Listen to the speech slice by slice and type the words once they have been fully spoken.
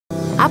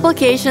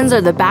Applications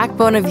are the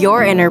backbone of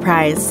your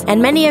enterprise,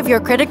 and many of your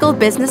critical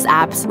business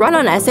apps run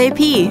on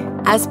SAP.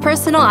 As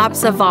personal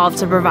apps evolve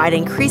to provide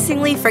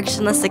increasingly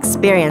frictionless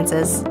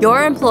experiences,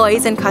 your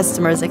employees and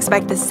customers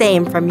expect the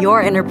same from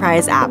your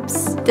enterprise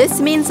apps. This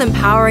means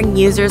empowering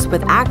users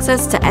with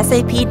access to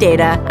SAP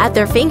data at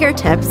their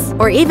fingertips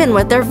or even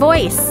with their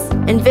voice.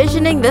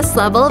 Envisioning this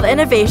level of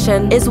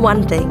innovation is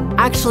one thing.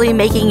 Actually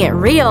making it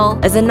real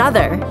is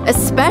another,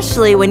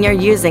 especially when you're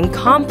using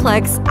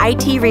complex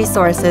IT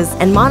resources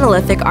and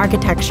monolithic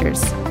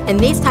architectures. In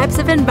these types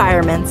of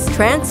environments,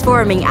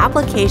 transforming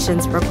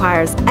applications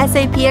requires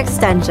SAP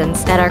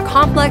extensions that are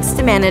complex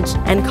to manage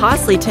and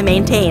costly to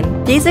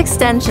maintain. These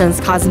extensions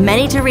cause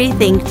many to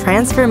rethink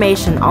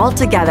transformation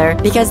altogether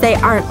because they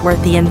aren't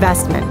worth the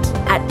investment.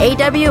 At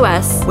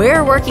AWS,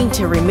 we're working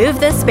to remove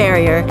this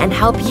barrier and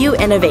help you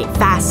innovate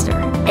faster.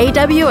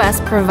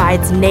 AWS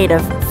provides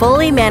native,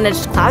 fully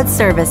managed cloud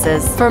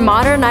services for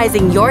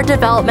modernizing your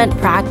development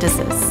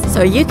practices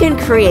so you can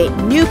create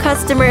new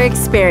customer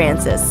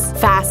experiences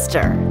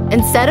faster.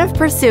 Instead of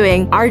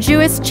pursuing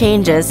arduous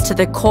changes to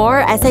the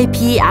core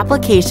SAP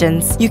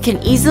applications, you can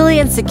easily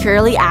and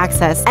securely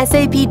access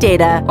SAP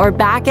data or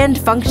back-end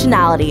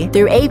functionality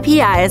through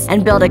APIs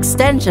and build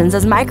extensions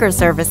as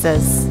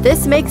microservices.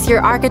 This makes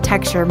your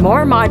architecture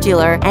more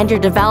modular and your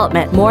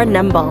development more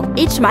nimble.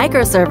 Each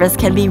microservice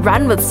can be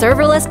run with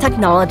serverless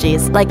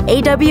technologies like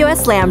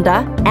AWS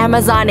Lambda,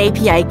 Amazon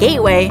API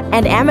Gateway,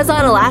 and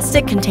Amazon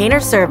Elastic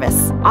Container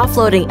Service,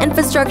 offloading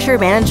infrastructure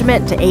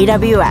management to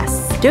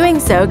AWS.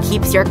 Doing so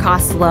keeps your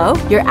costs low,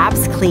 your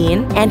apps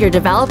clean, and your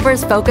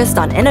developers focused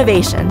on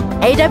innovation.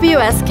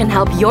 AWS can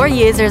help your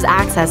users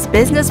access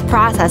business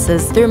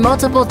processes through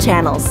multiple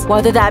channels,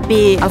 whether that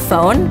be a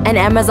phone, an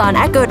Amazon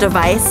Echo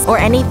device, or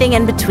anything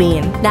in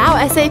between.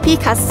 Now SAP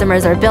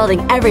customers are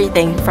building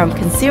everything from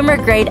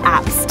consumer-grade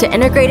apps to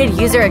integrated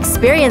user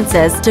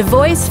experiences to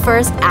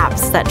voice-first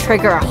apps that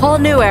trigger a whole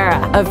new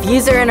era of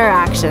user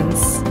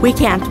interactions. We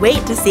can't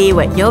wait to see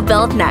what you'll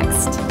build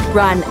next.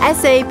 Run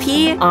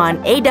SAP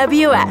on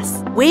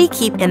AWS. We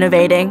keep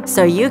innovating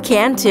so you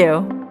can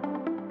too.